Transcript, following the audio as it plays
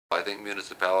I think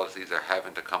municipalities are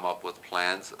having to come up with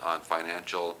plans on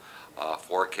financial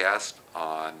forecast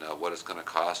on what it's going to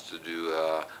cost to do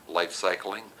life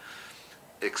cycling.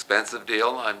 Expensive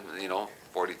deal, you know,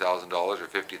 $40,000 or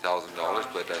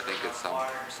 $50,000, but I think it's some,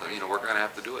 so, you know, we're going to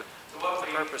have to do it. The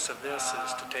purpose of this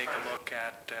is to take a look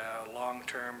at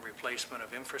long-term replacement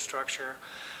of infrastructure,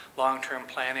 long-term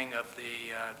planning of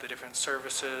the different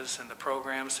services and the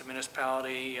programs the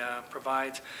municipality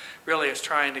provides. Really, it's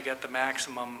trying to get the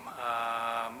maximum,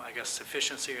 I guess,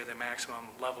 efficiency or the maximum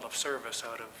level of service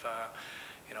out of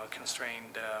you know, a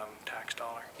constrained tax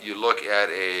dollar. You look at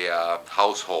a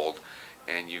household,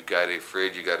 and you've got a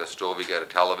fridge, you got a stove, you got a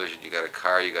television, you got a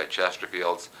car, you got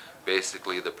Chesterfields.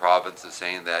 Basically, the province is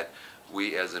saying that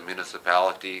we as a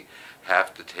municipality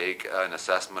have to take an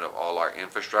assessment of all our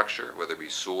infrastructure, whether it be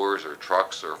sewers or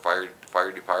trucks or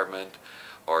fire department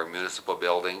or municipal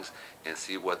buildings, and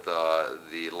see what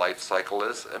the life cycle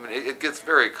is. I mean, it gets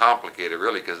very complicated,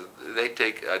 really, because they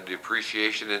take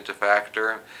depreciation into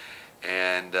factor,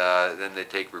 and then they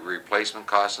take replacement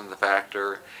costs into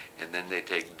factor, and then they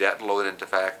take debt load into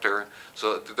factor.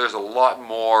 So there's a lot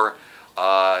more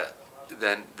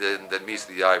than meets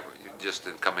the eye just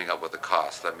in coming up with the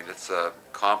cost. I mean, it's a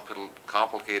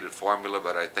complicated formula,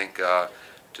 but I think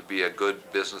to be a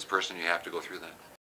good business person, you have to go through that.